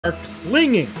are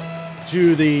clinging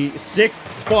to the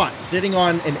 6th spot, sitting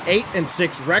on an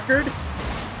 8-6 record.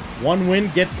 One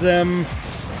win gets them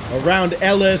around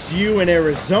LSU and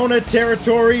Arizona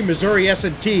territory. Missouri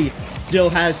S&T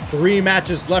still has 3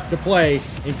 matches left to play,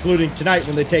 including tonight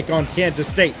when they take on Kansas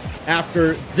State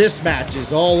after this match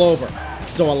is all over.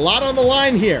 So a lot on the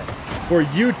line here for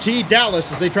UT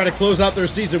Dallas as they try to close out their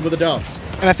season with a dub.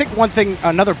 And I think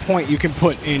another point you can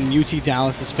put in UT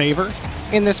Dallas's favor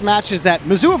in this match is that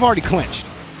Mizzou have already clinched.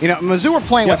 You know, Mizzou are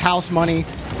playing with house money.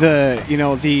 In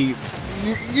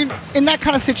that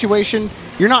kind of situation,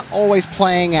 you're not always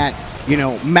playing at,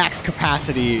 max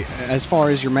capacity as far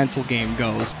as your mental game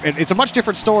goes. It's a much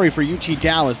different story for UT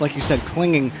Dallas, like you said,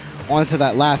 clinging onto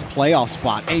that last playoff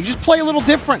spot. And you just play a little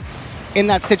different in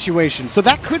that situation. So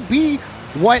that could be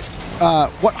what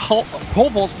pole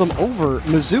vaults them over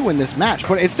Mizzou in this match.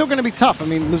 But it's still going to be tough. I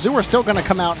mean, Mizzou are still going to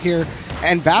come out here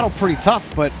and battle pretty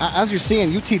tough. But as you're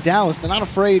seeing, UT Dallas, they're not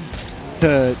afraid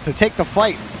to take the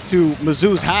fight to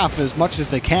Mizzou's half as much as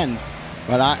they can.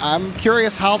 But I'm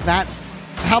curious how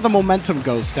the momentum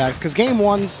goes, Stacks, because game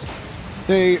ones,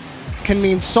 they can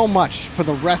mean so much for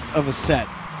the rest of a set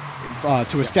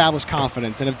to establish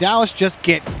confidence. And if Dallas just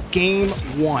get game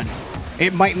one,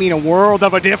 it might mean a world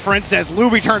of a difference as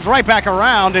Luby turns right back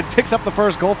around and picks up the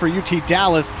first goal for UT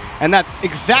Dallas. And that's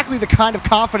exactly the kind of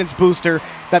confidence booster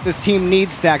that this team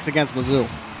needs, Stacks, against Mizzou.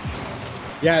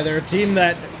 Yeah, they're a team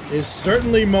that is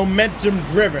certainly momentum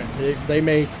driven. They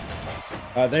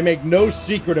make no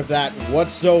secret of that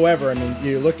whatsoever. I mean,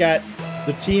 you look at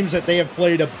the teams that they have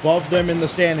played above them in the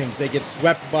standings. They get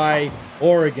swept by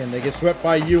Oregon. They get swept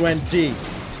by UNT.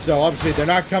 So obviously they're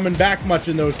not coming back much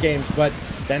in those games, but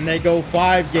then they go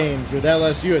 5 games with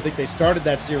LSU. I think they started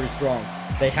that series strong.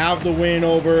 They have the win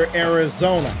over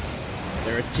Arizona.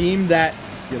 They're a team that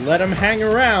you let them hang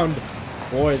around,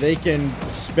 boy, they can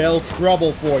spell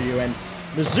trouble for you. And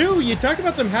Mizzou, you talk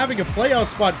about them having a playoff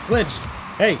spot clinched.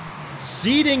 Hey,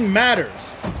 seeding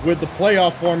matters with the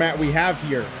playoff format we have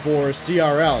here for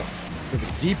CRL. So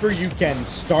the deeper you can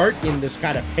start in this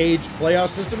kind of page playoff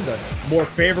system, the more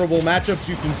favorable matchups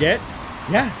you can get,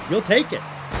 yeah, you'll take it.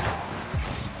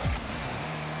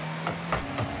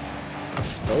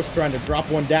 Ghost trying to drop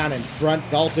one down in front.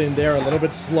 Dalton there a little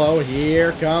bit slow.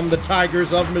 Here come the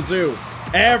Tigers of Mizzou.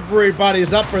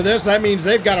 Everybody's up for this. That means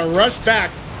they've got to rush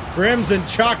back. Grims and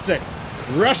Choxic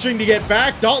rushing to get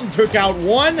back. Dalton took out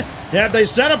one. Have they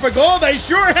set up a goal? They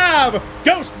sure have.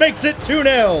 Ghost makes it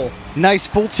 2-0. Nice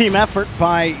full team effort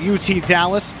by UT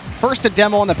Dallas. First a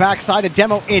demo on the backside, a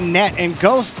demo in net, and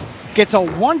Ghost gets a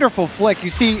wonderful flick. You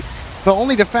see the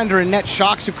only defender in net,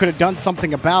 Shocks, who could have done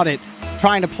something about it,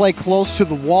 trying to play close to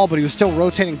the wall, but he was still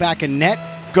rotating back in net.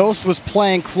 Ghost was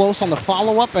playing close on the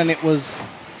follow-up, and it was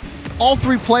all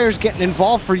 3 players getting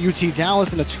involved for UT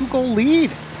Dallas in a 2-goal lead.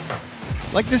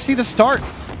 Like to see the start.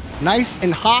 Nice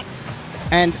and hot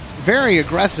and very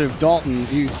aggressive Dalton.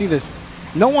 You see this,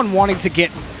 no one wanting to get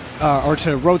or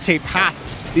to rotate past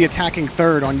the attacking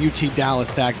third on UT Dallas,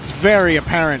 Stacks. It's very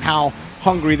apparent how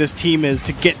hungry this team is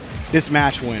to get this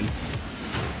match win.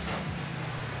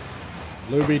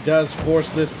 Luby does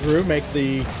force this through, make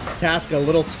the task a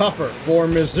little tougher for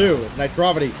Mizzou. As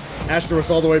Nitrovity Asterisk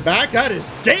all the way back. That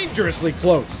is dangerously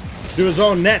close to his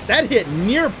own net. That hit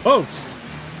near post.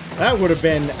 That would have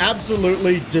been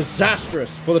absolutely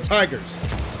disastrous for the Tigers.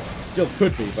 Still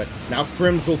could be, but now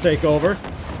Crims will take over.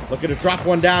 Looking to drop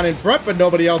one down in front, but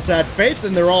nobody else had faith,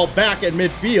 and they're all back at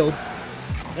midfield.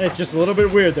 It's just a little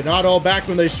bit weird. They're not all back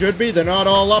when they should be. They're not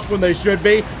all up when they should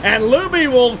be. And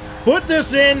Luby will put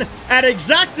this in at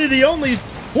exactly the only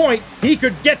point he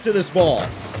could get to this ball.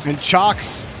 And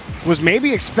Chalks was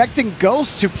maybe expecting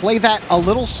Ghost to play that a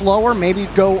little slower, maybe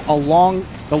go along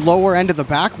the lower end of the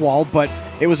back wall, but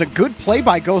it was a good play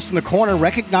by Ghost in the corner,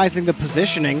 recognizing the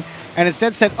positioning, and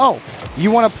instead said, oh,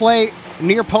 you want to play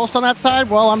near post on that side?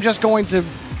 Well, I'm just going to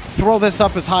throw this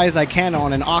up as high as I can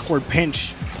on an awkward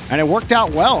pinch. And it worked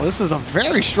out well. This is a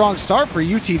very strong start for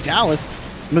UT Dallas.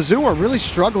 Mizzou are really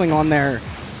struggling on their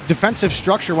defensive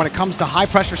structure when it comes to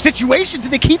high-pressure situations,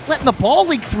 and they keep letting the ball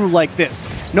leak through like this.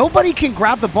 Nobody can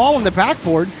grab the ball on the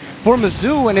backboard for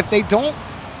Mizzou, and if they don't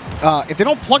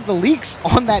plug the leaks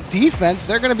on that defense,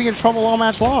 they're going to be in trouble all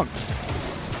match long.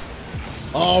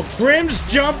 Oh, Grims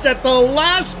jumped at the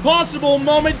last possible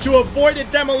moment to avoid a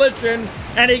demolition,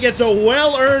 and he gets a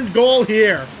well-earned goal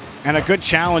here. And a good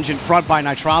challenge in front by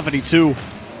Nitrovity, too.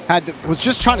 Was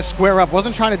just trying to square up,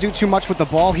 wasn't trying to do too much with the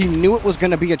ball. He knew it was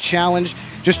going to be a challenge.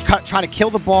 Just try to kill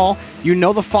the ball. You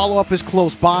know the follow-up is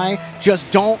close by. Just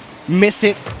don't miss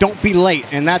it. Don't be late.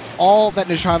 And that's all that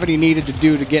Nitrovity needed to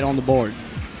do to get on the board.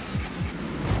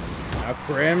 Now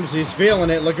Crims, he's feeling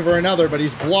it, looking for another, but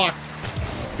he's blocked.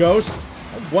 Ghost,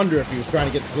 I wonder if he was trying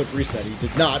to get the flip reset. He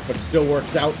did not, but it still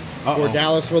works out for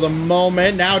Dallas for the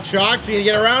moment. Now Chalk's gonna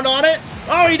get around on it.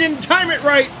 Oh, he didn't time it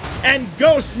right, and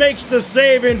Ghost makes the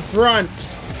save in front.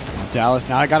 Dallas,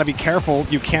 now I gotta be careful.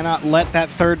 You cannot let that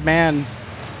third man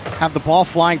have the ball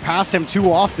flying past him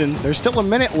too often. There's still a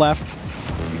minute left.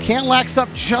 You can't lax up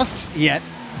just yet.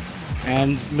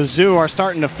 And Mizzou are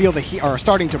starting to feel the heat, or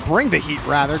starting to bring the heat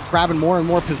rather, grabbing more and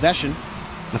more possession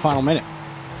in the final minute.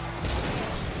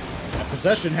 That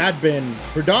possession had been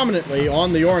predominantly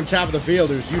on the orange half of the field.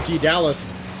 It was UT Dallas.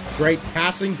 Great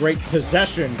passing, great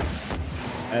possession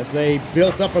as they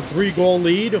built up a 3-goal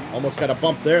lead. Almost got a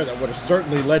bump there that would have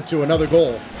certainly led to another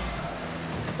goal.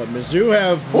 But Mizzou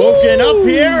have woken up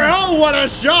here. Oh, what a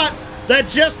shot that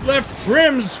just left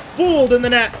Crims fooled in the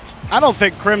net. I don't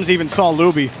think Crims even saw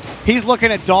Luby. He's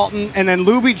looking at Dalton, and then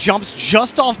Luby jumps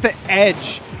just off the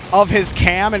edge of his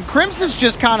cam, and Crims is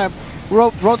just kind of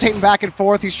rotating back and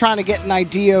forth. He's trying to get an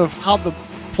idea of how the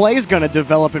play is going to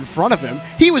develop in front of him.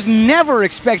 He was never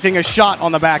expecting a shot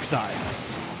on the backside.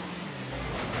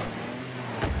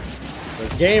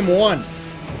 So game one,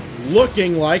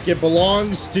 looking like it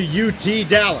belongs to UT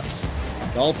Dallas.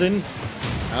 Dalton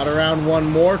out around one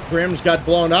more. Crims got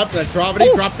blown up.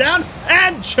 Nitrovity dropped down.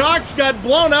 And Chalks got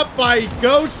blown up by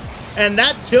Ghost. And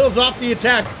that kills off the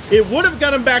attack. It would have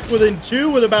got him back within 2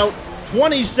 with about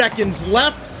 20 seconds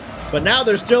left. But now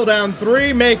they're still down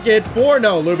 3. Make it 4.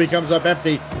 No, Luby comes up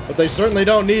empty. But they certainly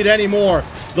don't need any more.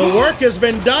 The work has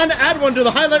been done. Add one to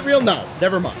the highlight reel. No,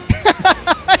 never mind.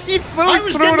 I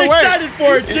was getting excited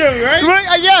for it too,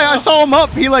 right? Yeah, I saw him up.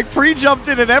 He like pre-jumped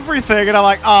it and everything, and I'm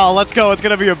like, oh, let's go. It's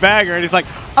gonna be a banger. And he's like,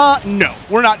 no,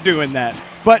 we're not doing that.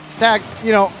 But Stags,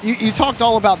 you know, you talked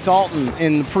all about Dalton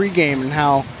in the pregame and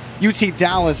how UT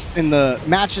Dallas in the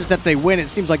matches that they win, it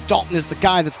seems like Dalton is the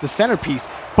guy that's the centerpiece.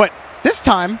 But this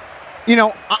time, you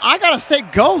know, I gotta say,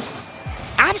 Ghosts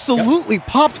absolutely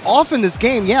popped off in this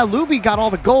game. Yeah, Luby got all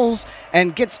the goals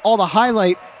and gets all the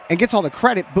highlight and gets all the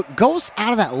credit, but Ghost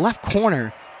out of that left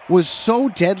corner was so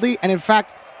deadly. And in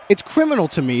fact, it's criminal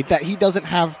to me that he doesn't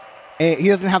have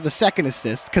the second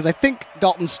assist, because I think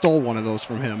Dalton stole one of those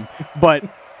from him. But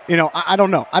you know, I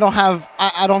don't know. I don't have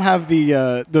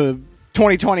the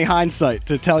 2020 hindsight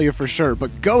to tell you for sure.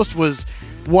 But Ghost was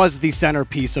the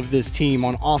centerpiece of this team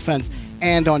on offense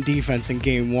and on defense in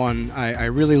game one. I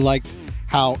really liked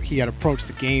how he had approached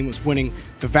the game, was winning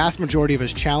the vast majority of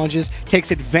his challenges,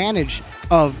 takes advantage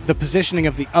of the positioning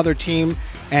of the other team,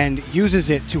 and uses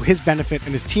it to his benefit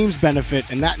and his team's benefit,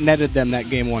 and that netted them that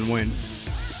game one win.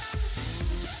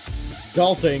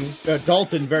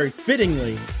 Dalton very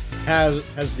fittingly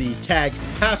has the tag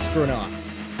Astronaut.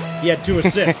 He had 2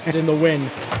 assists in the win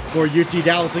for UT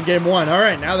Dallas in game one. All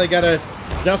right, now they got to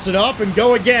dust it off and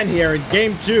go again here in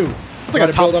game two. It's like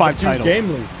a top 5 title. Game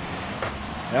lead.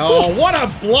 Oh, what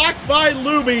a block by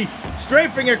Luby,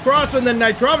 strafing across, and then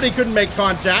Nitrovity couldn't make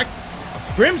contact.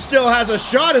 Grim still has a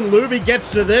shot, and Luby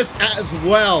gets to this as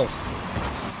well.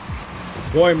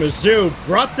 Boy, Mizzou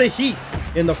brought the heat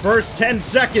in the first 10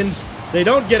 seconds. They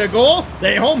don't get a goal.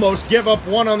 They almost give up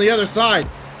one on the other side.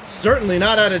 Certainly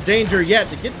not out of danger yet.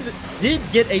 They did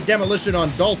get a demolition on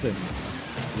Dalton.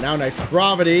 Now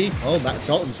Nitrovity. Oh,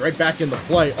 Dalton's right back in the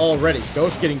play already.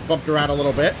 Ghost getting bumped around a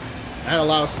little bit. That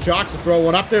allows Chalks to throw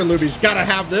one up there. Luby's got to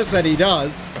have this, and he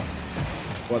does.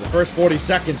 Well, the first 40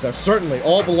 seconds have certainly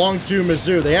all belonged to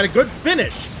Mizzou. They had a good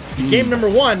finish in game number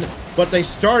 1, but they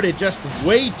started just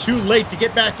way too late to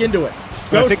get back into it.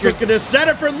 Ghost looking to set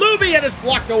it for Luby, and it's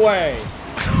blocked away.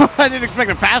 I didn't expect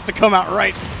a pass to come out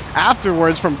right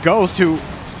afterwards from Ghost, who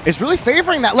is really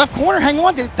favoring that left corner. Hang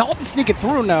on, did Dalton sneak it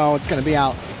through? No, it's going to be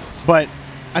out. But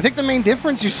I think the main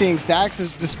difference you're seeing, Stacks,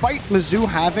 is despite Mizzou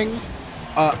having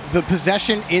the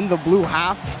possession in the blue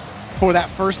half for that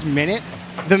first minute,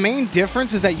 the main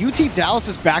difference is that UT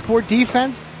Dallas's backboard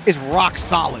defense is rock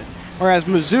solid, whereas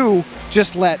Mizzou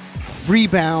just let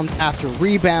rebound after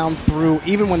rebound through.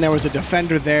 Even when there was a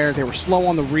defender there, they were slow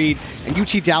on the read, and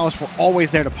UT Dallas were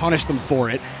always there to punish them for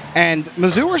it. And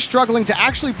Mizzou were struggling to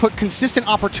actually put consistent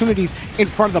opportunities in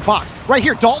front of the box. Right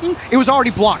here, Dalton, it was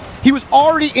already blocked. He was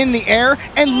already in the air,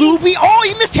 and Luby, oh,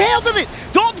 he mishandled it.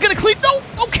 Dalton's going to clean. No,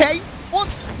 okay. Well,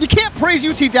 you can't praise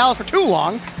UT Dallas for too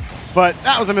long, but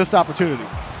that was a missed opportunity.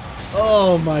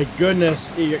 Oh, my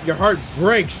goodness. Your heart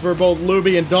breaks for both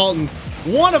Luby and Dalton.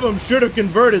 One of them should have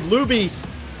converted. Luby,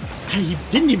 he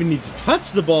didn't even need to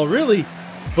touch the ball, really.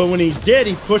 But when he did,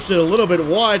 he pushed it a little bit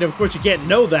wide. Of course, you can't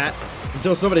know that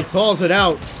until somebody calls it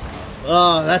out.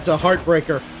 That's a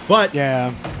heartbreaker. But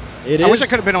yeah, I wish I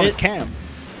could have been on his cam,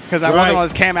 because I wasn't on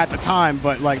his cam at the time.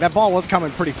 But like, that ball was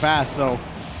coming pretty fast, so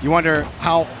You wonder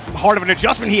how hard of an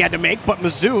adjustment he had to make, but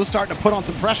Mizzou starting to put on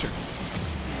some pressure.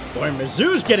 Boy,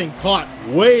 Mizzou's getting caught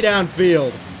way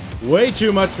downfield. Way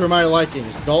too much for my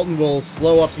likings. Dalton will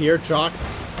slow up here. Chalk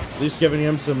at least giving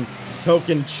him some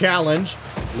token challenge.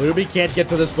 Luby can't get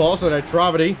to this ball, so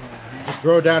Nitrovity just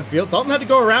throw it downfield. Dalton had to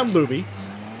go around Luby.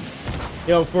 You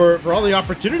know, for all the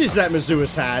opportunities that Mizzou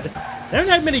has had, they haven't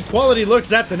had many quality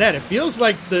looks at the net. It feels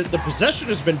like the possession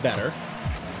has been better,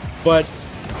 but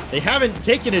they haven't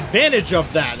taken advantage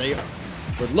of that. They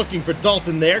were looking for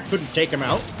Dalton there, couldn't take him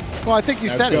out. Well, I think you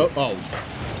said it. Oh.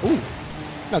 Ooh.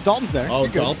 No, Dalton's there. Oh,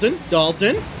 Dalton.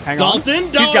 Hang on.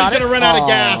 He's going to run out of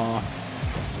gas.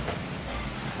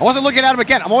 I wasn't looking at him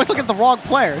again. I'm always looking at the wrong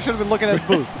player. I should have been looking at his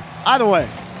boost. Either way,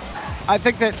 I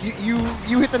think that you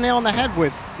hit the nail on the head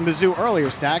with Mizzou earlier,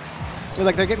 Stacks. You're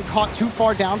like they're getting caught too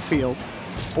far downfield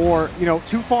or, you know,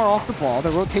 too far off the ball.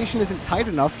 The rotation isn't tight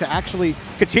enough to actually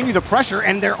continue the pressure,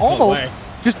 and they're almost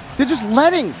they're just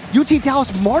letting UT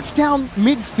Dallas march down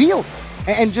midfield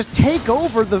and just take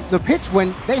over the pitch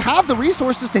when they have the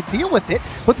resources to deal with it,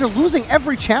 but they're losing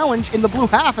every challenge in the blue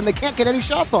half, and they can't get any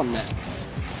shots on net.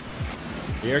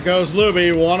 Here goes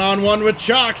Luby, one-on-one with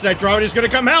Chalks. Nitrovity's going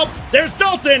to come help. There's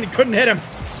Dalton. Couldn't hit him.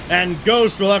 And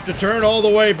Ghost will have to turn all the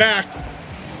way back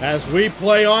as we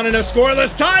play on in a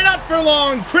scoreless tie. Not for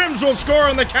long. Crims will score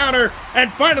on the counter,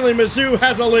 and finally Mizzou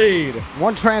has a lead.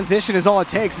 One transition is all it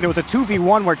takes, and it was a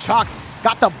 2v1 where Chalks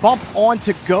got the bump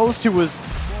onto Ghost, who was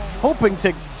hoping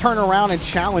to turn around and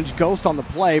challenge Ghost on the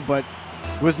play, but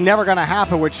it was never going to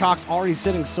happen with Chalks already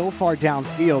sitting so far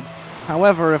downfield.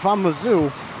 However, if I'm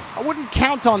Mizzou, I wouldn't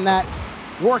count on that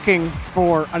working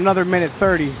for another minute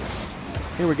 30.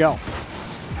 Here we go.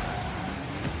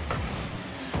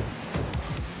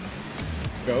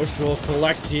 Ghost will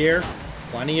collect here.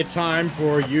 Plenty of time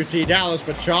for UT Dallas,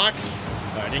 but Chalks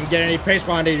didn't get any pace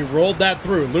behind it. He rolled that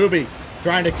through. Luby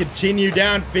trying to continue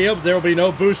downfield. There will be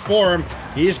no boost for him.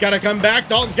 He's got to come back.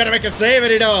 Dalton's got to make a save,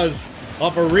 and he does.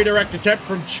 Off a redirect attempt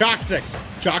from Chalksic.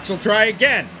 Chalks will try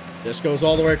again. This goes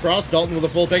all the way across. Dalton with a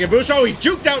full take and boost. Oh, he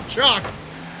juked out Chalks,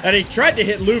 and he tried to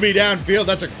hit Luby downfield.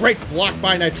 That's a great block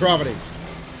by Nitrovity.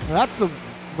 Well, that's the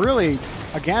really,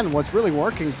 again, what's really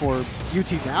working for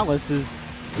UT Dallas is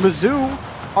Mizzou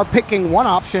are picking one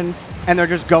option, and they're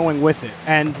just going with it.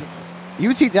 And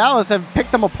UT Dallas have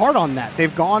picked them apart on that.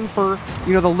 They've gone for,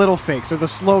 you know, the little fakes or the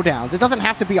slowdowns. It doesn't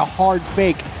have to be a hard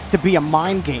fake to be a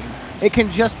mind game. It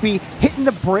can just be hitting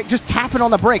the brake, just tapping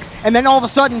on the brakes, and then all of a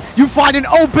sudden you find an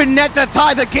open net to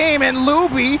tie the game, and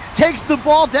Luby takes the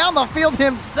ball down the field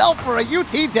himself for a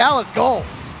UT Dallas goal.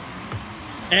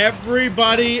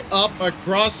 Everybody up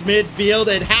across midfield.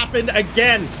 It happened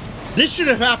again. This should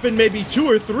have happened maybe 2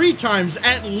 or 3 times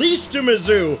at least to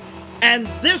Mizzou, and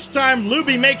this time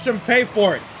Luby makes him pay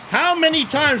for it. How many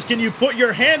times can you put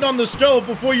your hand on the stove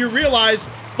before you realize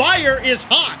fire is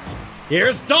hot?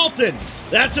 Here's Dalton.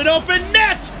 That's an open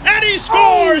net, and he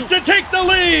scores to take the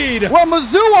lead. Well,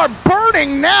 Mizzou are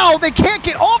burning now. They can't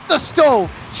get off the stove.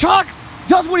 Chalks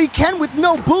does what he can with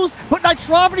no boost, but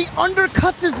Nitrovity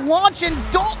undercuts his launch, and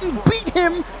Dalton beat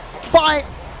him by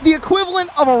the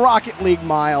equivalent of a Rocket League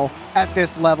mile at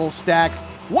this level, Stacks.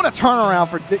 What a turnaround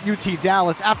for UT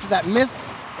Dallas after that miss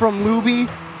from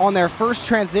Luby on their first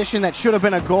transition that should have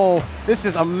been a goal. This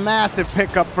is a massive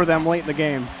pickup for them late in the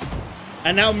game.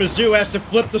 And now Mizzou has to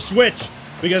flip the switch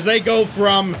because they go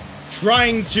from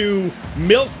trying to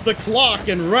milk the clock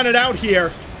and run it out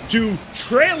here to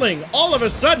trailing all of a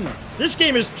sudden. This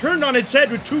game is turned on its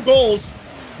head with 2 goals,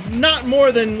 not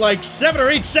more than like 7 or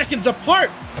 8 seconds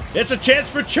apart. It's a chance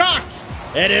for Chalks.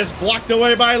 It is blocked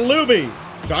away by Luby.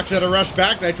 Chalks had to rush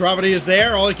back. Nitrovity is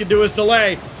there. All he can do is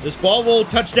delay. This ball will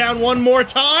touch down one more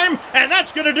time, and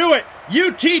that's going to do it.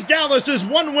 UT Dallas is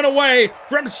 1 win away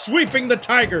from sweeping the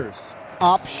Tigers.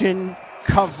 Option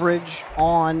coverage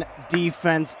on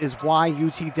defense is why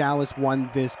UT Dallas won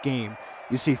this game.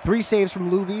 You see 3 saves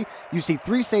from Luby. You see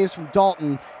 3 saves from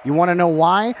Dalton. You want to know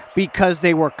why? Because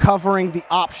they were covering the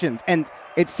options. And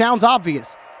it sounds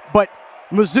obvious, but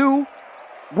Mizzou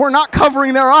were not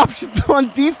covering their options on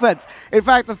defense. In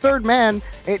fact, the third man,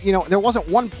 there wasn't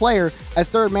one player as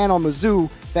third man on Mizzou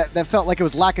that felt like it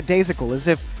was lackadaisical, as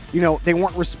if, they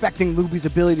weren't respecting Luby's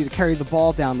ability to carry the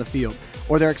ball down the field,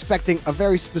 or they're expecting a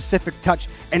very specific touch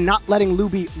and not letting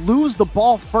Luby lose the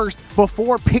ball first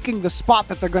before picking the spot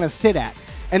that they're going to sit at.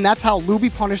 And that's how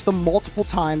Luby punished them multiple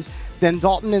times. Then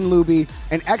Dalton and Luby,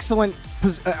 an excellent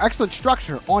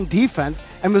structure on defense,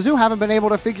 and Mizzou haven't been able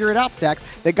to figure it out, Stacks.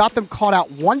 They got them caught out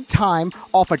one time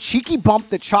off a cheeky bump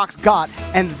that Chalks got,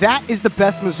 and that is the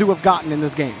best Mizzou have gotten in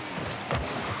this game.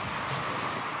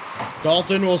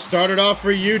 Dalton will start it off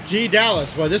for UT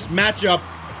Dallas. Well, this matchup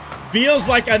feels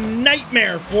like a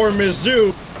nightmare for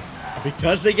Mizzou.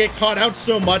 Because they get caught out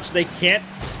so much, they can't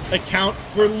account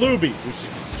for Luby, who's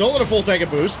stolen a full tank of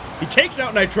boost. He takes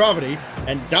out Nitrovity,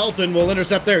 and Dalton will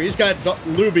intercept there. He's got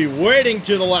Luby waiting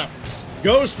to the left.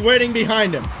 Ghost waiting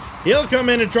behind him. He'll come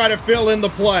in and try to fill in the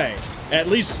play. At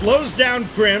least slows down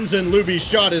Crims, and Luby's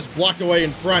shot is blocked away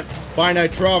in front by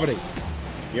Nitrovity.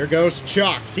 Here goes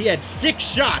Chalks. He had 6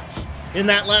 shots in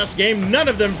that last game. None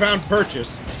of them found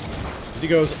purchase. He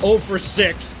goes 0 for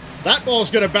 6. That ball's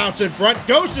going to bounce in front.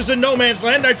 Ghost is in no man's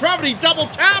land. Nitrovity double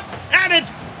tap, and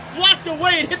it's blocked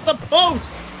away and hit the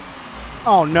post.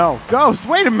 Oh, no. Ghost,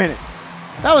 wait a minute.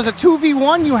 That was a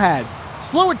 2v1 you had.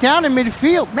 Slow it down in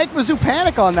midfield. Make Mizzou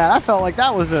panic on that. I felt like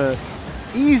that was a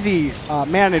easy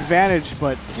man advantage,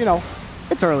 but, you know,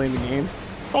 it's early in the game.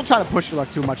 Don't try to push your luck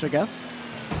too much, I guess.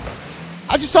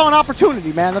 I just saw an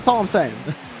opportunity, man. That's all I'm saying.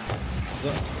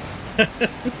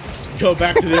 Go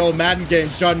back to the old Madden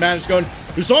games. John Madden's going,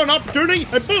 you saw an opportunity,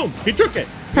 and boom, he took it.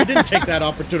 He didn't take that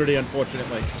opportunity,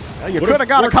 unfortunately. You could have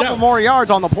got a couple more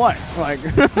yards on the play. Like,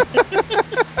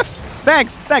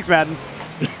 thanks, Madden.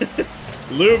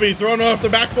 Luby thrown off the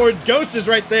backboard. Ghost is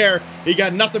right there. He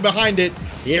got nothing behind it.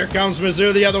 Here comes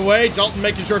Mizzou the other way. Dalton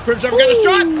making sure Crims never got a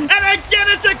shot. And again,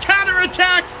 it's a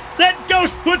counterattack that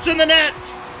Ghost puts in the net.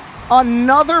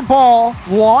 Another ball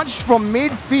launched from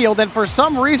midfield, and for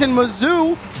some reason,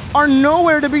 Mizzou are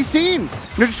nowhere to be seen.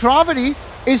 Nitrovity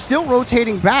is still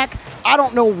rotating back. I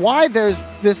don't know why there's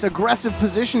this aggressive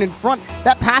position in front.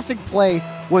 That passing play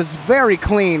was very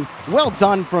clean. Well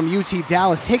done from UT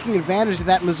Dallas, taking advantage of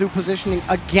that Mizzou positioning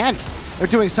again. They're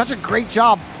doing such a great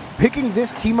job picking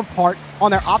this team apart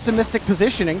on their optimistic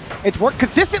positioning. It's worked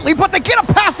consistently, but they get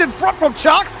a pass in front from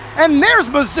Chalks, and there's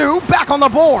Mizzou back on the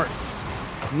board.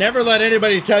 Never let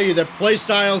anybody tell you that play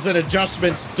styles and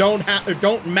adjustments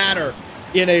don't matter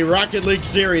in a Rocket League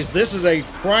series. This is a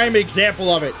prime example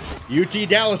of it. UT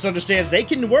Dallas understands they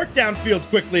can work downfield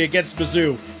quickly against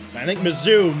Mizzou. I think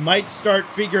Mizzou might start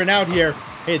figuring out here,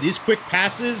 hey, these quick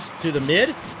passes to the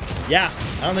mid, yeah,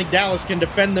 I don't think Dallas can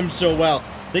defend them so well.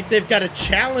 I think they've got to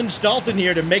challenge Dalton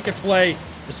here to make a play,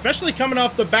 especially coming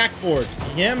off the backboard.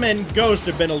 Him and Ghost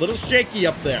have been a little shaky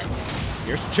up there.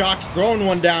 Here's Chalks throwing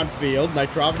one downfield.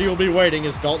 Nitrovity will be waiting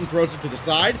as Dalton throws it to the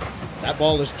side. That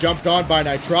ball is jumped on by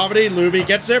Nitrovity. Luby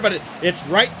gets there, but it's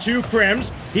right to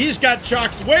Crims. He's got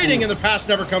Chalks waiting, and the pass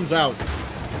never comes out.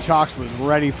 Chalks was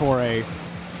ready for a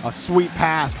sweet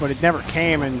pass, but it never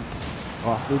came, and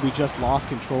Luby just lost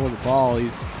control of the ball.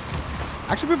 He's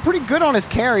actually been pretty good on his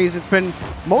carries. It's been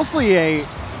mostly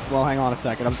well, hang on a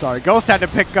second. I'm sorry. Ghost had to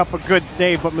pick up a good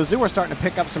save, but Mizzou are starting to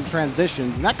pick up some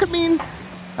transitions, and that could mean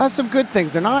some good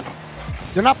things. They're not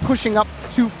pushing up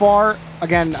too far.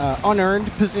 Again, unearned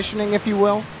positioning, if you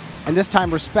will. And this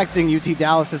time respecting UT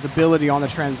Dallas's ability on the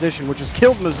transition, which has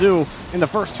killed Mizzou in the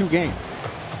first 2 games.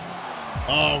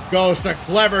 Oh, Ghost, a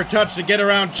clever touch to get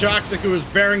around Chalks, who was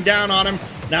bearing down on him.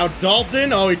 Now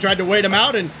Dalton, he tried to wait him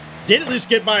out and did at least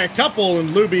get by a couple, and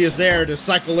Luby is there to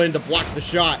cycle in to block the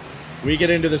shot. We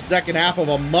get into the second half of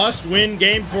a must-win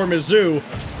game for Mizzou.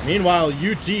 Meanwhile,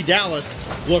 UT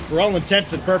Dallas, look, for all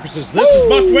intents and purposes, this is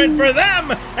must-win for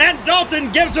them, and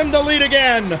Dalton gives him the lead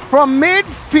again. From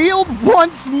midfield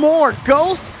once more,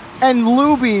 Ghost and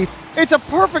Luby. It's a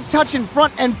perfect touch in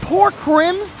front, and poor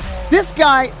Crims, this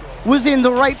guy was in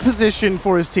the right position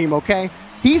for his team, okay?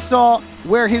 He saw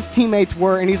where his teammates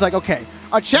were, and he's like, okay,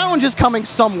 a challenge is coming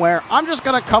somewhere. I'm just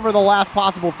going to cover the last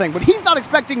possible thing. But he's not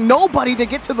expecting nobody to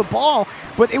get to the ball.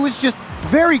 But it was just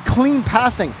very clean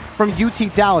passing from UT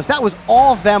Dallas. That was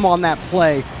all of them on that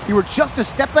play. You were just a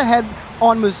step ahead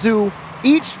on Mizzou,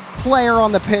 each player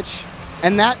on the pitch,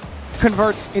 and that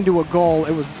converts into a goal.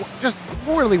 It was just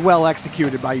really well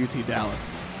executed by UT Dallas.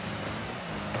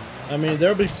 I mean,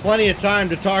 there'll be plenty of time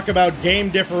to talk about game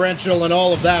differential and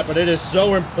all of that, but it is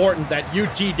so important that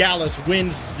UT Dallas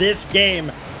wins this game.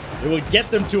 It will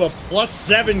get them to a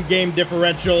 +7 game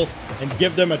differential and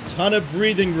give them a ton of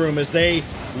breathing room as they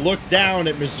look down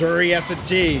at Missouri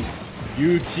S&T,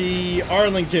 UT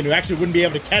Arlington, who actually wouldn't be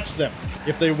able to catch them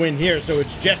if they win here. So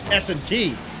it's just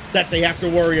S&T that they have to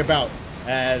worry about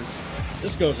as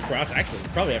this goes across. Actually, they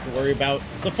probably have to worry about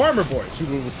the Farmer Boys, who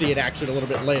we will see in action a little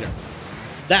bit later.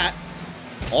 That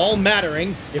all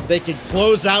mattering if they can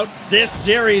close out this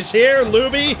series here.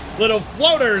 Luby, little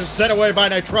floaters sent away by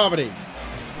Nitrovity.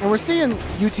 And we're seeing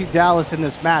UT Dallas in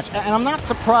this match, and I'm not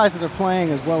surprised that they're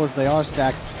playing as well as they are,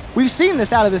 Stacks. We've seen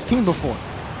this out of this team before.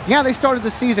 Yeah, they started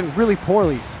the season really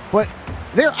poorly, but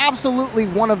they're absolutely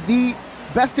one of the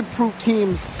best improved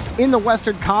teams in the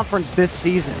Western Conference this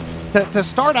season. To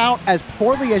start out as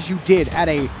poorly as you did at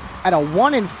a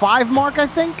 1-5 mark, I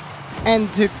think,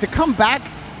 and to come back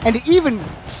and to even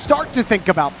start to think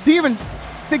about, to even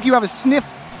think you have a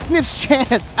sniff's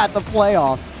chance at the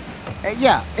playoffs.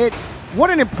 Yeah, what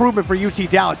an improvement for UT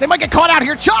Dallas. They might get caught out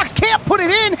here. Chalks can't put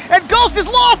it in, and Ghost is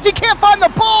lost. He can't find the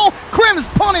ball. Crims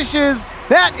punishes.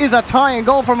 That is a tying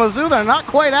goal for Mizzou. They're not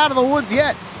quite out of the woods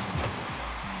yet.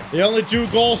 The only 2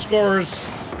 goal scorers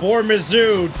for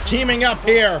Mizzou teaming up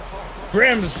here.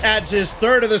 Crims adds his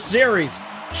 3rd of the series.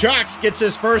 Chalks gets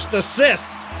his 1st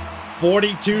assist.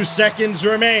 42 seconds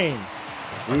remain.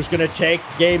 Who's going to take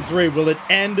game 3? Will it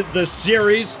end the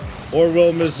series, or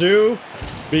will Mizzou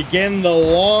begin the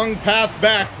long path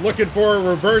back looking for a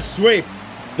reverse sweep?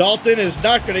 Dalton is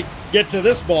not going to get to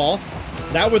this ball.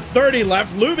 Now with 30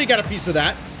 left, Luby got a piece of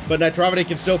that, but Nitrovity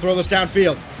can still throw this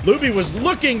downfield. Luby was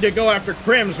looking to go after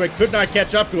Crims, but could not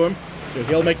catch up to him, so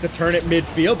he'll make the turn at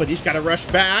midfield, but he's got to rush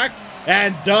back,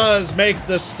 and does make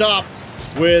the stop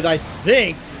with, I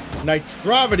think,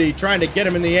 Nitrovity trying to get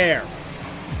him in the air.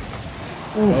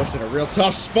 Ghost in a real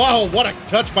tough spot. Oh, what a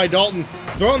touch by Dalton.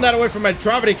 Throwing that away from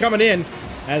Nitrovity coming in,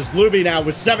 as Luby now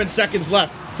with 7 seconds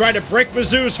left, trying to break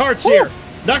Mizzou's hearts here.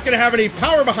 Not going to have any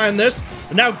power behind this.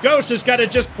 And now Ghost has got to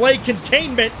just play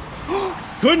containment.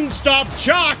 Couldn't stop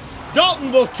Chalks.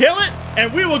 Dalton will kill it,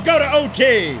 and we will go to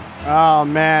OT. Oh,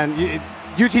 man.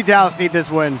 UT Dallas need this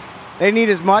win. They need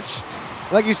as much,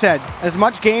 like you said, as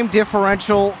much game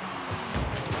differential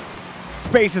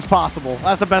space as possible.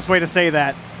 That's the best way to say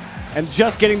that. And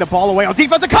just getting the ball away on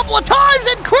defense a couple of times,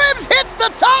 and Crims hits the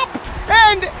top,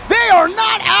 and they are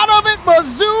not out of it.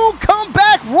 Mizzou come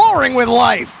back roaring with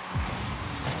life.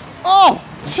 Oh,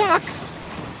 Chalks.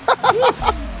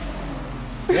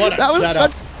 What a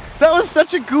setup. That was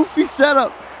such a goofy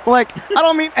setup. Like, I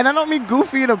don't mean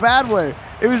goofy in a bad way.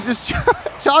 It was just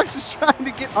Chalks was trying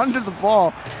to get under the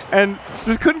ball and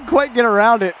just couldn't quite get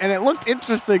around it. And it looked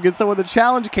interesting. And so when the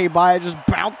challenge came by, it just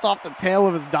bounced off the tail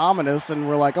of his Dominus. And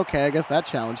we're like, okay, I guess that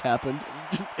challenge happened.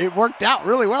 It worked out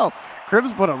really well.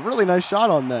 Crims put a really nice shot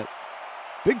on that.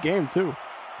 Big game, too.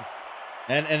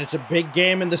 And it's a big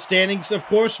game in the standings, of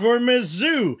course, for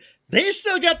Mizzou. They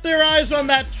still got their eyes on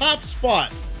that top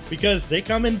spot, because they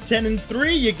come in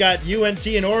 10-3. You got UNT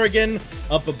and Oregon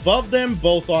up above them,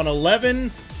 both on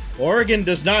 11. Oregon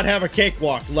does not have a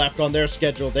cakewalk left on their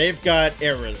schedule. They've got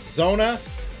Arizona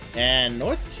and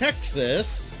North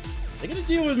Texas. They're going to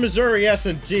deal with Missouri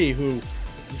S&T, who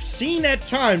you've seen at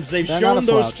times. They've shown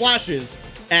those flashes.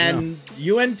 And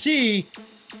UNT,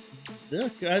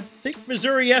 look, I think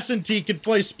Missouri S&T could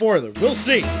play spoiler. We'll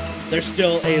see. There's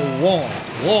still a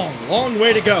long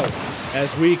way to go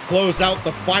as we close out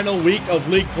the final week of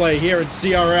league play here in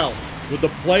CRL with the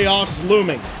playoffs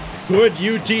looming. Could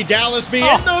UT Dallas be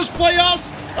in those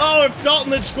playoffs? Oh, if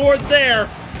Dalton had scored there,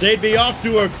 they'd be off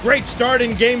to a great start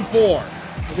in Game 4.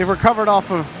 They've recovered off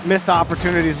of missed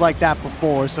opportunities like that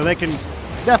before, so they can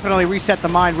definitely reset the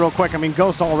mind real quick. I mean,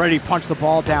 Ghost already punched the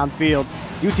ball downfield.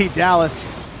 UT Dallas,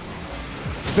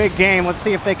 big game. Let's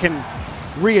see if they can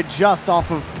readjust off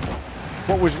of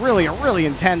what was really a really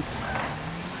intense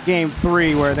Game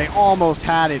 3 where they almost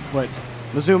had it, but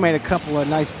Mizzou made a couple of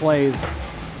nice plays.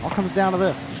 All comes down to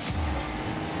this.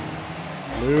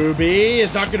 Luby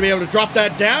is not going to be able to drop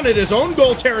that down in his own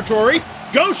goal territory.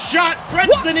 Ghost shot,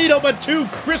 threads the needle, but 2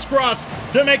 crisscross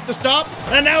to make the stop.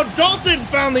 And now Dalton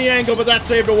found the angle, but that's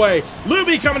saved away.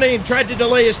 Luby coming in, tried to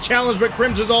delay his challenge, but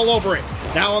Crims is all over it.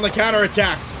 Now on the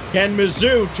counterattack. Can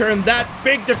Mizzou turn that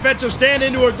big defensive stand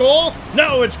into a goal?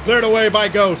 No, it's cleared away by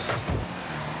Ghost.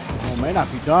 Well, may not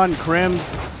be done.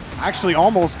 Crims actually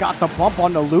almost got the bump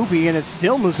onto Luby, and it's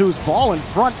still Mizzou's ball in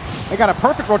front. They got a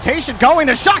perfect rotation going.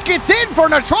 The shot gets in for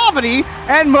Nitrovity,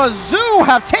 and Mizzou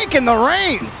have taken the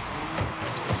reins.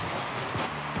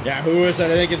 Yeah, who is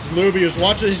that? I think it's Luby who's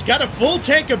watching. He's got a full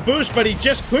tank of boost, but he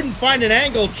just couldn't find an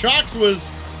angle. Chalks was,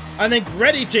 I think,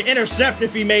 ready to intercept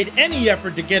if he made any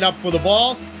effort to get up for the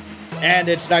ball. And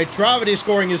it's Nitrovity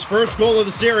scoring his first goal of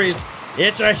the series.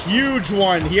 It's a huge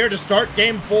one here to start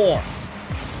Game 4.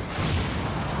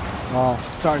 Well,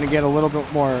 starting to get a little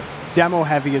bit more demo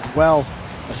heavy as well.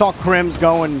 I saw Crims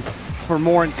going for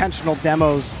more intentional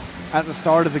demos at the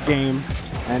start of the game,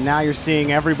 and now you're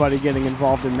seeing everybody getting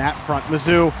involved in that front.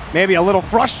 Mizzou maybe a little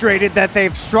frustrated that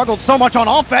they've struggled so much on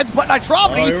offense, but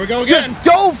Nitrovity just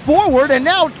dove forward and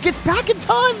now gets back in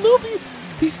time. Luby,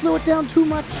 he slowed it down too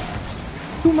much.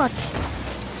 Too much.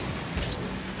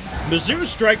 Mizzou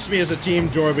strikes me as a team,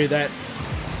 Jorby, that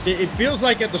it feels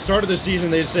like at the start of the season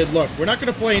they said, look, we're not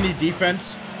going to play any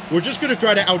defense. We're just going to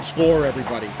try to outscore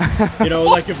everybody. You know,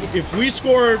 like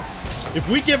if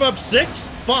we give up 6,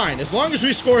 fine, as long as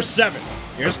we score 7.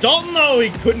 Here's Dalton, though.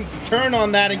 He couldn't turn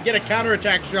on that and get a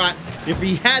counterattack shot. If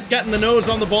he had gotten the nose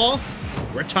on the ball,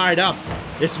 we're tied up.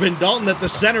 It's been Dalton at the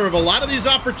center of a lot of these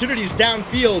opportunities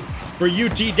downfield for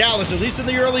UT Dallas, at least in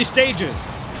the early stages.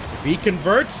 If he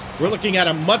converts, we're looking at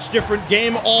a much different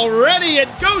game already, and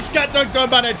Ghost got dunked on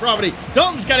by Nitrovity.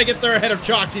 Dalton's got to get there ahead of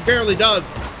Chalks. He barely does.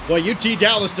 Boy, UT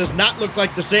Dallas does not look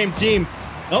like the same team.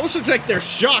 It almost looks like they're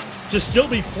shocked to still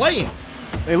be playing.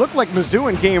 They look like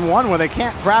Mizzou in game one, where they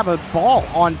can't grab a ball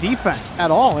on defense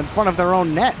at all in front of their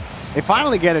own net. They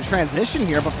finally get a transition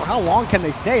here, but for how long can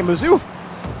they stay? Mizzou,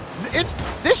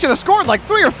 they should have scored like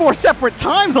 3 or 4 separate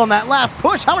times on that last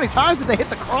push. How many times did they hit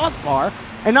the crossbar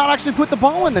and not actually put the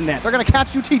ball in the net? They're going to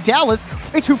catch UT Dallas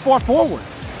way too far forward.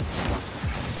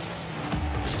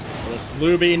 Well, it's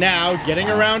Luby now getting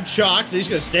around Chalks. He's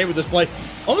going to stay with this play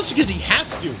almost because he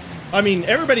has to. I mean,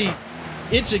 everybody,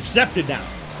 it's accepted now.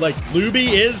 Like, Luby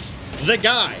is the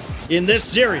guy in this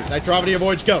series. Nitrovity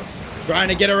avoids Ghost. Trying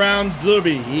to get around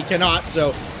Luby. He cannot,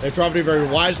 so Nitrovity very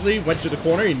wisely went to the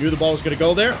corner. He knew the ball was going to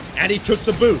go there, and he took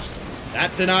the boost.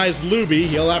 That denies Luby.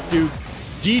 He'll have to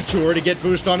detour to get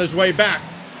boost on his way back.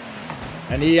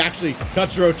 And he actually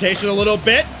cuts rotation a little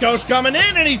bit. Ghost coming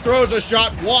in, and he throws a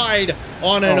shot wide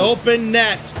on an open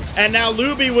net. And now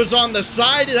Luby was on the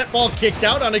side. That ball kicked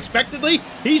out unexpectedly.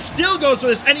 He still goes for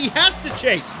this, and he has to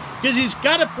chase because he's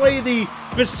got to play the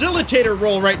facilitator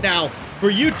role right now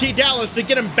for UT Dallas to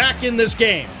get him back in this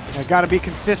game. They got to be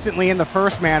consistently in the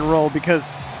first man role because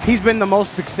he's been the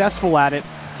most successful at it.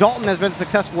 Dalton has been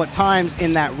successful at times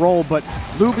in that role, but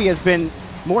Luby has been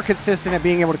more consistent at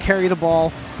being able to carry the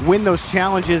ball, win those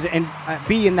challenges, and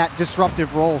be in that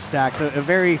disruptive role, Stacks. A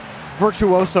very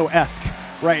virtuoso-esque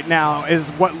right now is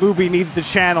what Luby needs to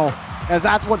channel, as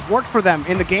that's what's worked for them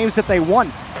in the games that they won.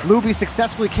 Luby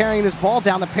successfully carrying this ball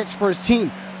down the pitch for his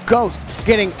team. Ghost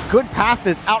getting good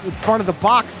passes out in front of the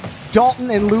box. Dalton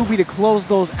and Luby to close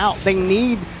those out. They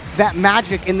need that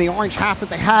magic in the orange half that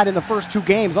they had in the first 2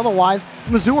 games. Otherwise,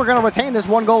 Mizzou are going to retain this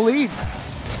 1-goal lead.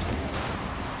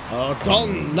 Oh,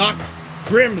 Dalton knocked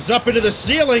Crims up into the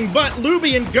ceiling, but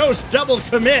Luby and Ghost double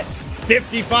commit.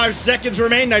 55 seconds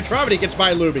remain. Nitrovity gets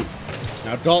by Luby.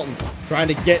 Now Dalton trying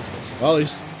to get, well,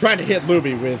 he's trying to hit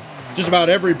Luby with just about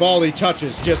every ball he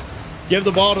touches. Just give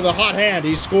the ball to the hot hand.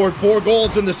 He's scored 4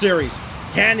 goals in the series.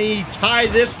 Can he tie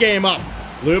this game up?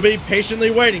 Luby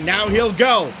patiently waiting. Now he'll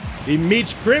go. He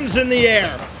meets Crims in the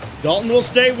air. Dalton will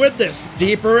stay with this.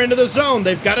 Deeper into the zone.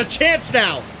 They've got a chance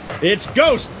now. It's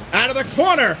Ghost out of the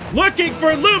corner looking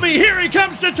for Luby. Here he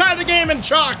comes to tie the game, and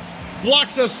Chalks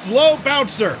blocks a slow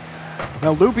bouncer.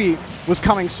 Now Luby was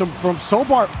coming from so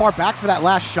far back for that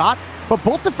last shot, but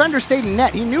both defenders stayed in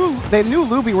net. They knew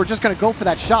Luby were just going to go for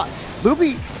that shot.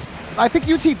 Luby, I think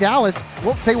UT Dallas,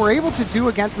 what they were able to do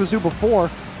against Mizzou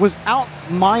before was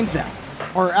out-mind them,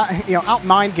 or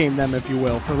out-mind game them, if you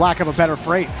will, for lack of a better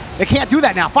phrase. They can't do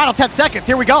that now. Final 10 seconds.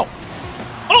 Here we go.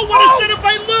 Oh, what a setup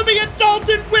by Luby, and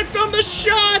Dalton whiffed on the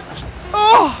shot.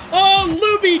 Oh,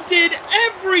 Luby did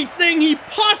everything he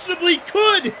possibly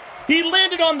could. He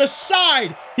landed on the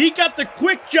side. He got the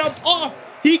quick jump off.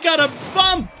 He got a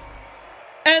bump,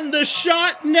 and the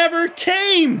shot never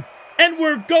came. And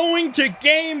we're going to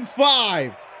game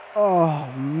 5. Oh,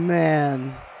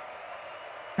 man.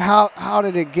 How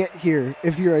did it get here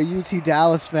if you're a UT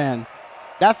Dallas fan?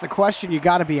 That's the question you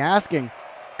got to be asking,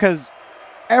 because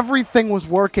everything was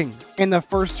working in the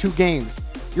first 2 games.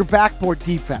 Your backboard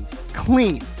defense,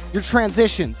 clean. Your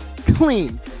transitions,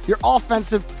 clean. Your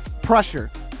offensive pressure,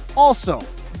 also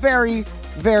very,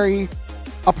 very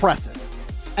oppressive.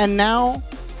 And now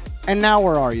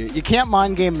where are you? You can't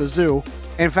mind game Mizzou.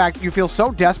 In fact, you feel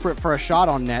so desperate for a shot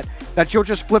on net that you'll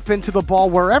just flip into the ball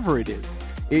wherever it is.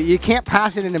 You can't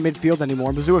pass it into midfield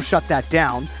anymore. Mizzou have shut that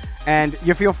down, and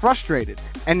you feel frustrated.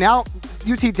 And now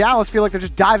UT Dallas feel like they're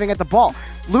just diving at the ball.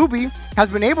 Luby has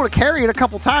been able to carry it a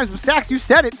couple times, but Stacks, you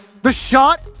said it, the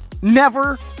shot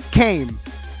never came.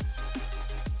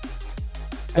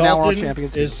 And now our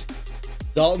champions.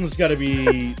 Dalton's got to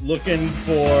be looking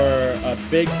for a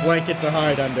big blanket to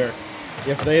hide under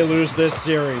if they lose this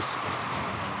series.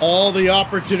 All the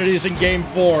opportunities in game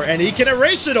 4, and he can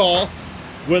erase it all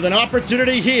with an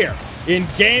opportunity here in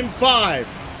game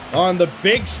 5 on the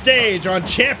big stage on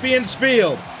Champions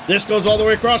Field. This goes all the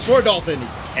way across for Dalton. He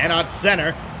cannot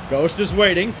center. Ghost is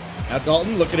waiting. Now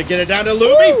Dalton looking to get it down to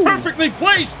Luby. Woo! Perfectly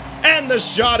placed, and the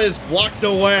shot is blocked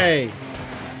away.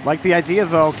 Like the idea,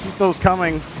 though. Keep those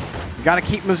coming. You got to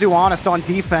keep Mizzou honest on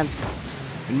defense,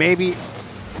 and maybe,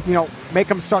 make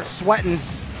them start sweating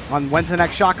on when's the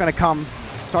next shot going to come.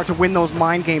 Start to win those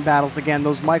mind game battles again,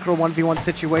 those micro 1v1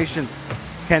 situations.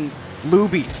 Can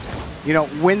Luby,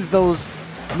 win those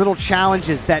little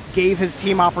challenges that gave his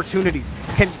team opportunities?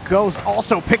 Can Ghost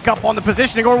also pick up on the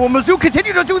positioning, or will Mizzou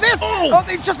continue to do this? Oh,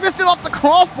 they just missed it off the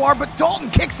crossbar, but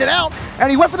Dalton kicks it out, and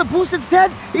he went for the boost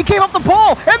instead. He came off the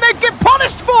ball, and they get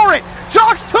punished for it.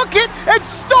 Chalks took it and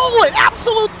stole it.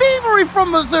 Absolute thievery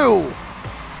from Mizzou.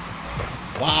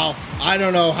 Wow, I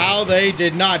don't know how they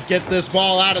did not get this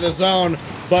ball out of the zone,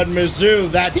 but Mizzou,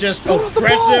 that just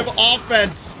aggressive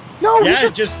offense. No,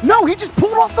 he just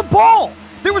pulled off the ball.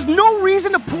 There was no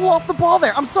reason to pull off the ball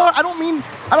there. I'm sorry, I don't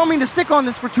mean to stick on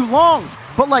this for too long,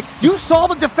 but like, you saw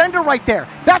the defender right there.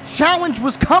 That challenge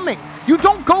was coming. You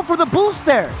don't go for the boost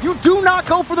there. You do not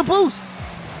go for the boost.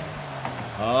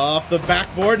 Off the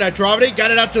backboard, Nitrovity got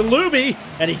it out to Luby,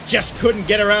 and he just couldn't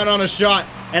get around on a shot.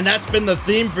 And that's been the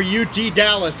theme for UT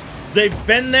Dallas. They've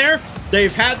been there,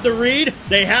 they've had the read,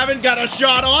 they haven't got a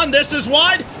shot on. This is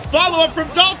wide. Follow-up from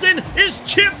Dalton is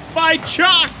chipped by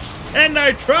Chalks, and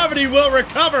Nitrovity will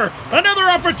recover. Another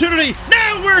opportunity.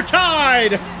 Now we're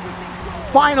tied.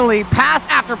 Finally, pass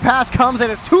after pass comes, and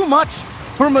it's too much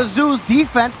for Mizzou's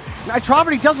defense.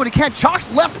 Nitrovity does what he can. Chalks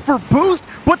left for boost,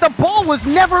 but the ball was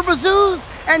never Mizzou's,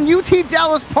 and UT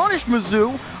Dallas punished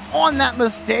Mizzou on that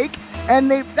mistake,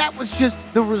 and that was just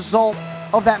the result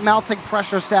of that mounting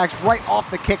pressure stacks right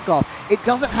off the kickoff. It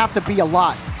doesn't have to be a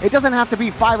lot. It doesn't have to be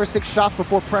 5 or 6 shots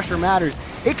before pressure matters.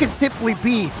 It can simply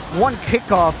be one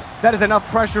kickoff that is enough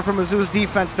pressure for Mizzou's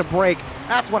defense to break.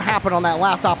 That's what happened on that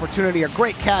last opportunity. A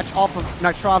great catch off of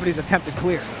Nitrovity's attempted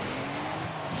clear.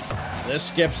 This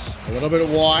skips a little bit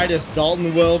wide as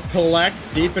Dalton will collect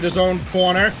deep in his own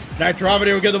corner.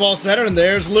 Nitrovity will get the ball centered, and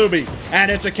there's Luby.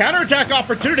 And it's a counterattack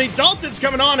opportunity. Dalton's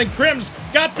coming on, and Crims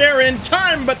got there in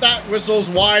time, but that whistle's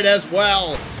wide as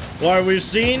well. What we've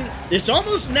seen, it's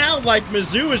almost now like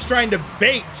Mizzou is trying to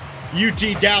bait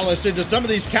UT Dallas into some of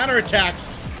these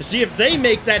counterattacks to see if they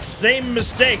make that same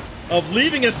mistake of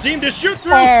leaving a seam to shoot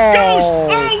through. Ghost!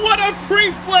 Oh, what a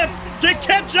pre-flip to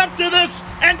catch up to this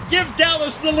and give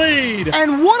Dallas the lead.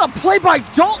 And what a play by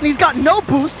Dalton. He's got no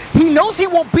boost. He knows he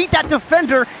won't beat that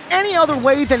defender any other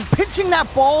way than pitching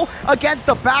that ball against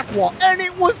the back wall. And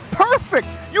it was perfect.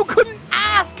 You couldn't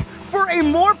ask for a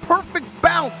more perfect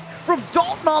bounce from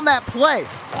Dalton on that play.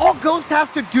 All Ghost has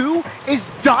to do is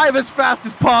dive as fast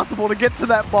as possible to get to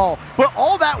that ball. But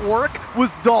all that work was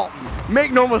Dalton.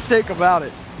 Make no mistake about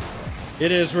it.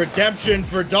 It is redemption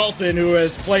for Dalton, who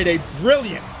has played a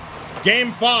brilliant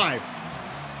Game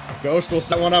 5. Ghost will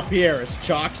set one up here as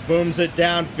Chalks booms it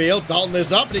downfield. Dalton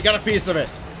is up, and he got a piece of it.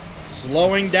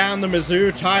 Slowing down the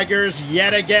Mizzou Tigers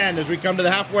yet again as we come to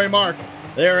the halfway mark.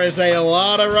 There is a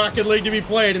lot of Rocket League to be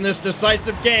played in this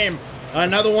decisive game.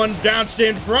 Another one bounced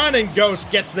in front, and Ghost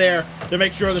gets there to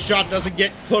make sure the shot doesn't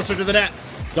get closer to the net.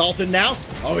 Dalton now.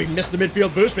 Oh, he missed the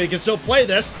midfield boost, but he can still play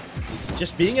this.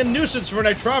 Just being a nuisance for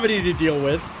Nitrovity to deal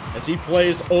with as he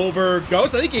plays over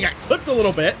Ghost. I think he got clipped a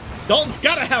little bit. Dalton's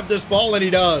got to have this ball, and he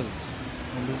does.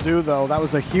 And Mizzou, though, that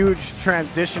was a huge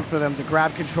transition for them to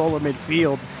grab control of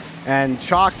midfield. And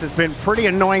Chalks has been pretty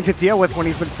annoying to deal with when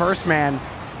he's been first man.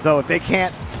 So if they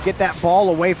can't get that ball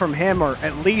away from him or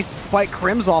at least fight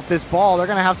Crims off this ball, they're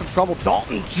going to have some trouble.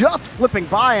 Dalton just flipping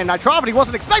by, and Nitrovity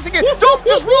wasn't expecting it. Dalton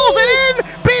just rolls it in,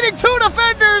 beating 2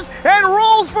 defenders, and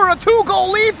rolls for a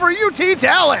 2-goal lead for UT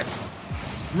Dallas.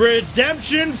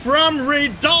 Redemption from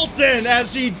Reed Dalton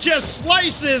as he just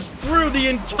slices through the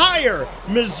entire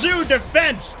Mizzou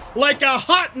defense like a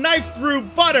hot knife through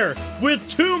butter. With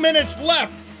 2 minutes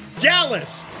left,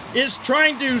 Dallas is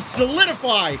trying to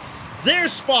solidify their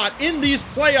spot in these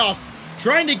playoffs,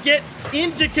 trying to get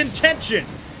into contention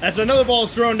as another ball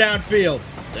is thrown downfield.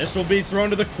 This will be thrown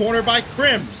to the corner by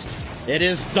Crims. It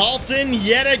is Dalton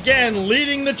yet again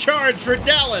leading the charge for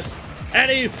Dallas. And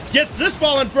he gets this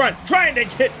ball in front, trying to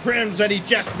hit Crims, and he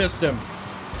just missed him.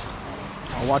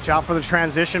 Oh, watch out for the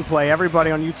transition play.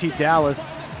 Everybody on UT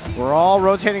Dallas, we're all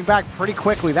rotating back pretty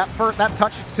quickly. That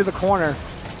touch to the corner,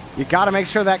 you got to make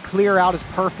sure that clear out is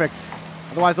perfect.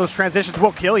 Otherwise, those transitions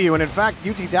will kill you. And in fact,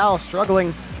 UT Dallas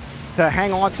struggling to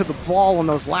hang on to the ball on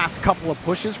those last couple of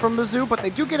pushes from Mizzou, but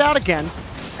they do get out again.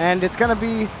 And it's going to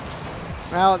be,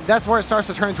 well, that's where it starts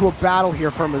to turn into a battle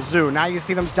here for Mizzou. Now you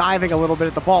see them diving a little bit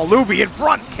at the ball. Luby in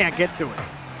front, can't get to it.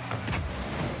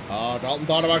 Oh, Dalton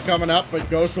thought about coming up, but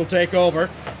Ghost will take over.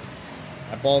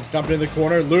 That ball is dumped in the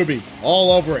corner. Luby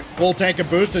all over it. Full tank of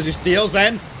boost as he steals,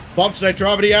 then bumps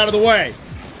Nitrovity out of the way.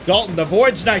 Dalton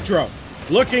avoids Nitro.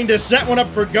 Looking to set one up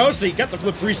for Ghost. He got the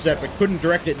flip reset, but couldn't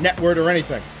direct it netward or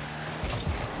anything.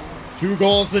 2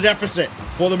 goals the deficit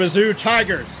for the Mizzou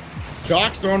Tigers.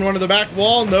 Chalks throwing one to the back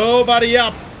wall. Nobody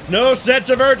up. No sense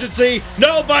of urgency.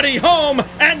 Nobody home.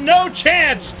 And no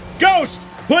chance. Ghost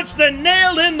puts the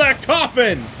nail in the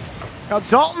coffin. Now,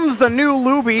 Dalton's the new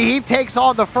Luby. He takes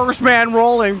on the first man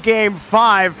role in Game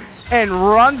 5 and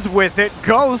runs with it.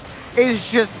 Ghost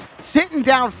is just sitting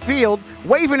downfield,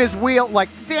 waving his wheel, like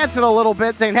dancing a little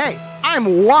bit, saying, hey,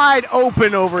 I'm wide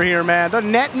open over here, man. The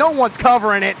net, no one's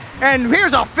covering it. And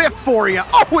here's a fifth for you.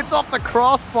 Oh, it's off the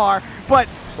crossbar. But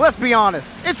let's be honest,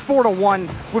 it's 4-1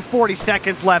 with 40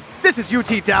 seconds left. This is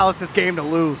UT Dallas's game to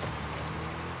lose.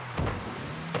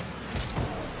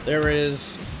 There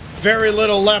is very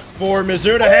little left for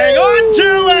Mizzou to hang on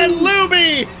to, and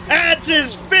Luby adds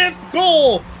his 5th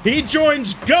goal. He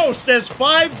joins Ghost as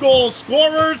 5 goal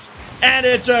scorers, and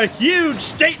it's a huge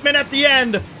statement at the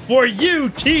end for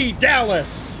UT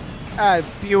Dallas. A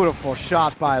beautiful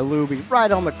shot by Luby, right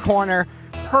on the corner.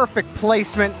 Perfect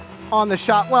placement on the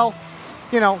shot. Well,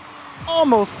 you know,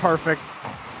 almost perfect.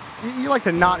 You like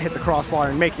to not hit the crossbar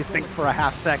and make you think for a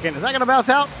half second. Is that going to bounce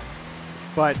out?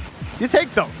 But you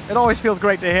take those. It always feels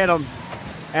great to hit them.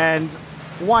 And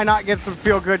why not get some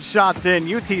feel-good shots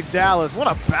in? UT Dallas, what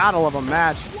a battle of a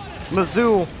match.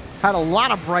 Mizzou had a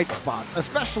lot of bright spots,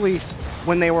 especially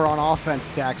when they were on offense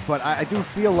stacks. But I do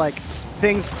feel like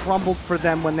things crumbled for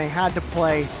them when they had to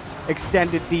play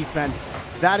extended defense.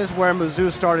 That is where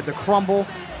Mizzou started to crumble.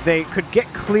 They could get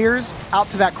clears out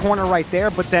to that corner right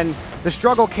there, but then the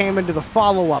struggle came into the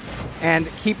follow-up and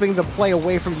keeping the play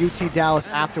away from UT Dallas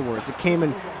afterwards. It came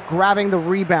in grabbing the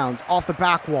rebounds off the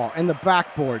back wall and the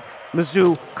backboard.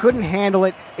 Mizzou couldn't handle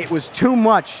it. It was too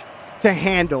much to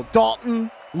handle. Dalton,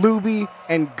 Luby,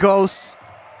 and Ghosts,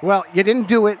 well, you didn't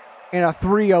do it in a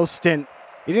 3-0 stint.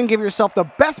 You didn't give yourself the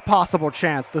best possible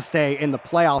chance to stay in the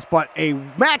playoffs, but a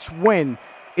match win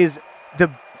is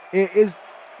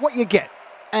what you get.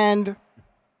 And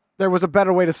there was a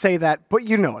better way to say that, but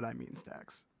you know what I mean,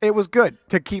 Stacks. It was good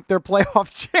to keep their playoff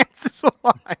chances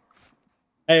alive.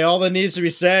 Hey, all that needs to be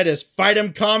said is fight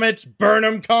 'em Comets, burn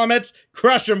 'em Comets,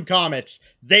 crush 'em Comets.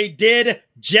 They did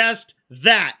just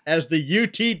that, as the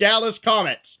UT Dallas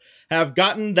Comets have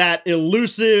gotten that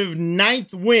elusive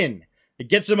 9th win. It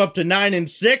gets them up to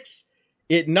 9-6.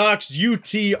 It knocks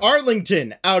UT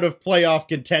Arlington out of playoff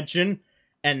contention.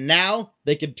 And now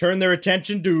they can turn their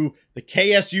attention to the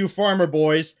KSU Farmer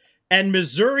Boys and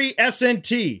Missouri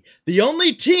S&T, the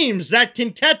only teams that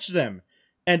can catch them.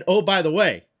 And oh, by the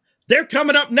way, they're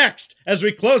coming up next as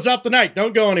we close out the night.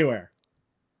 Don't go anywhere.